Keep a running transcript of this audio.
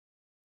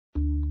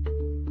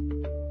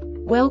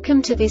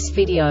Welcome to this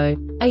video.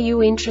 Are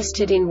you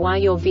interested in why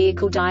your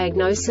vehicle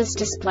diagnosis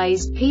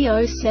displays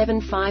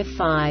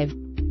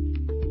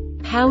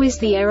P0755? How is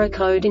the error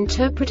code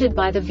interpreted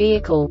by the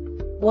vehicle?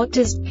 What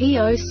does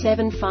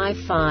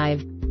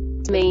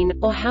P0755 mean,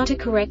 or how to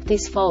correct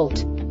this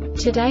fault?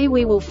 Today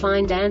we will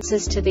find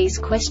answers to these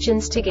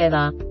questions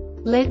together.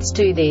 Let's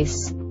do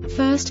this.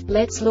 First,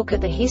 let's look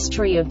at the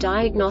history of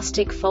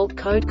diagnostic fault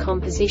code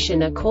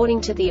composition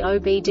according to the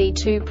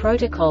OBD2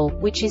 protocol,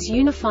 which is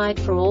unified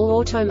for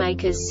all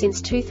automakers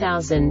since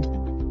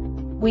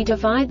 2000. We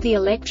divide the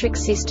electric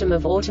system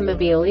of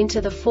automobile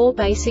into the four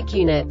basic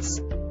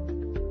units: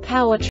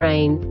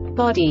 powertrain,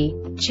 body,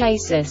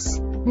 chassis,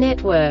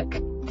 network.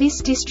 This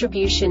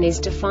distribution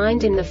is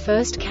defined in the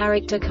first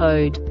character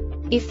code.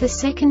 If the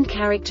second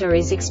character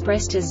is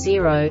expressed as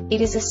 0, it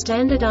is a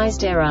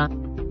standardized error.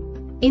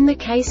 In the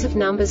case of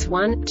numbers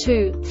 1,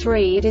 2,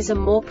 3, it is a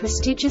more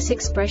prestigious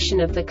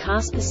expression of the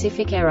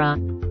car-specific error.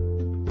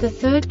 The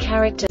third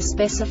character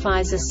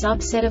specifies a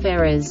subset of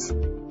errors.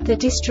 The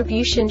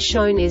distribution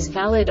shown is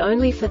valid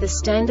only for the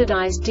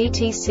standardized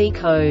DTC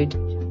code.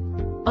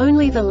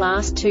 Only the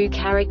last two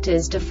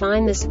characters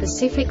define the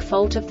specific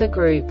fault of the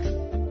group.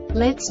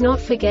 Let's not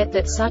forget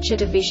that such a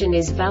division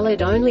is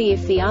valid only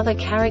if the other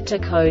character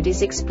code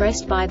is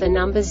expressed by the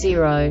number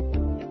 0.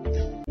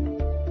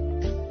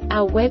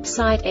 Our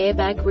website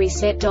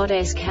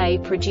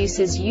airbagreset.sk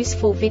produces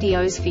useful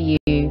videos for you.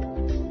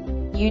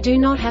 You do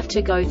not have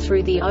to go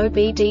through the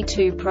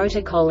OBD2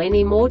 protocol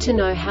anymore to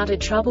know how to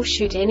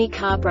troubleshoot any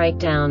car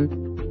breakdown.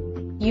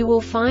 You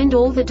will find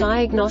all the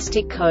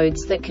diagnostic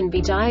codes that can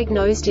be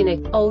diagnosed in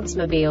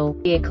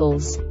Oldsmobile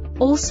vehicles.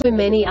 Also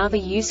many other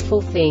useful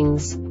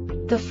things.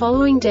 The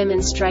following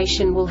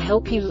demonstration will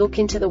help you look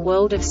into the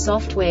world of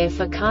software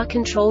for car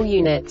control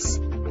units.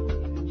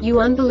 You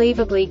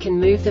unbelievably can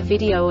move the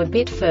video a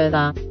bit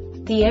further.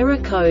 The error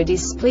code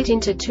is split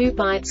into 2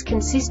 bytes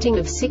consisting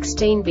of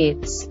 16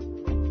 bits.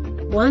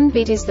 1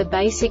 bit is the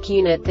basic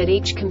unit that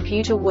each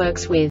computer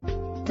works with.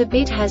 The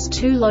bit has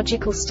 2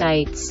 logical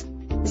states: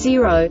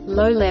 0,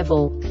 low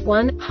level,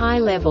 1, high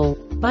level.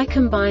 By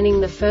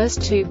combining the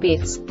first 2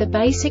 bits, the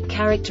basic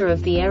character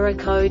of the error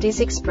code is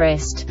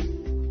expressed.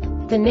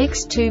 The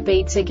next 2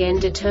 beats again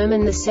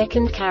determine the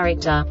second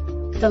character.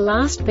 The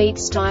last beat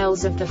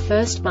styles of the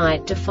first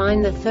byte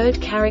define the third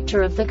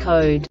character of the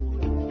code.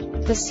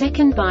 The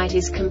second byte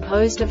is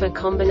composed of a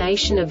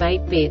combination of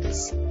 8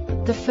 bits.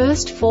 The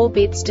first 4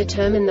 bits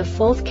determine the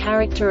fourth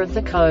character of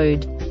the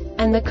code.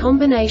 And the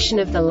combination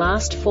of the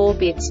last 4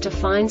 bits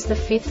defines the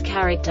fifth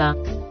character.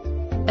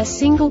 A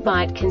single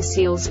byte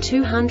conceals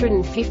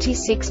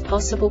 256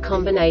 possible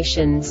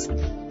combinations.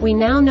 We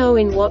now know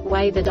in what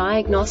way the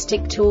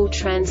diagnostic tool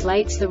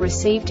translates the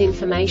received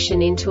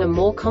information into a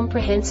more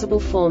comprehensible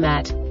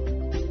format.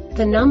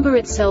 The number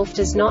itself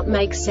does not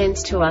make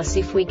sense to us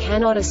if we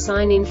cannot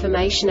assign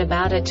information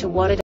about it to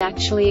what it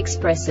actually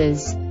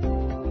expresses.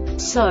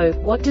 So,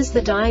 what does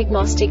the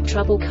Diagnostic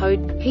Trouble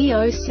Code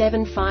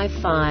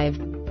P0755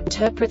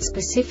 interpret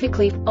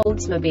specifically for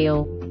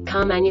Oldsmobile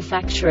car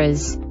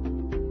manufacturers?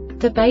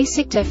 The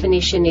basic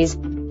definition is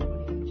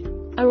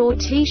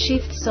S.r.o.the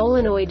shift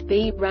solenoid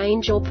B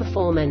range or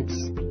performance.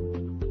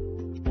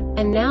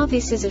 And now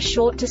this is a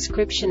short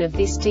description of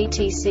this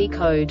DTC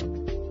code.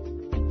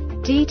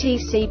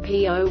 DTC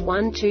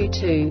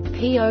P0122,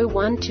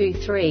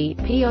 P0123,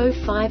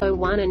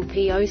 P0501 and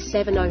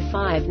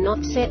P0705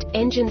 not set,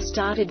 engine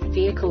started,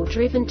 vehicle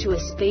driven to a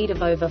speed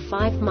of over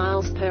 5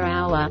 miles per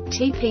hour,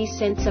 TP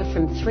sensor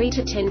from 3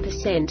 to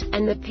 10%,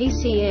 and the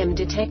PCM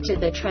detected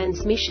the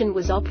transmission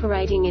was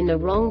operating in the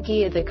wrong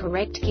gear. The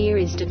correct gear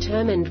is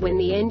determined when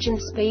the engine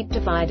speed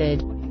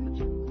divided.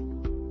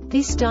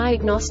 This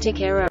diagnostic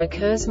error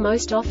occurs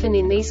most often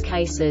in these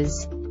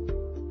cases: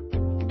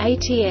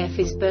 ATF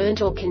is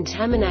burnt or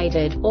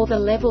contaminated, or the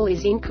level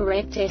is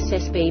incorrect,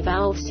 SSB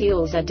valve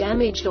seals are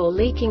damaged or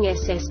leaking,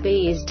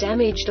 SSB is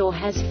damaged or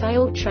has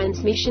failed,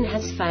 transmission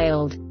has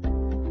failed.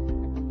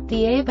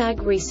 The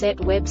Airbag Reset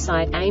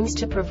website aims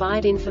to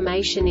provide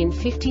information in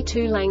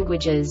 52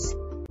 languages.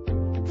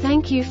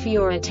 Thank you for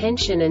your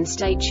attention and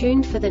stay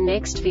tuned for the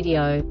next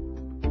video.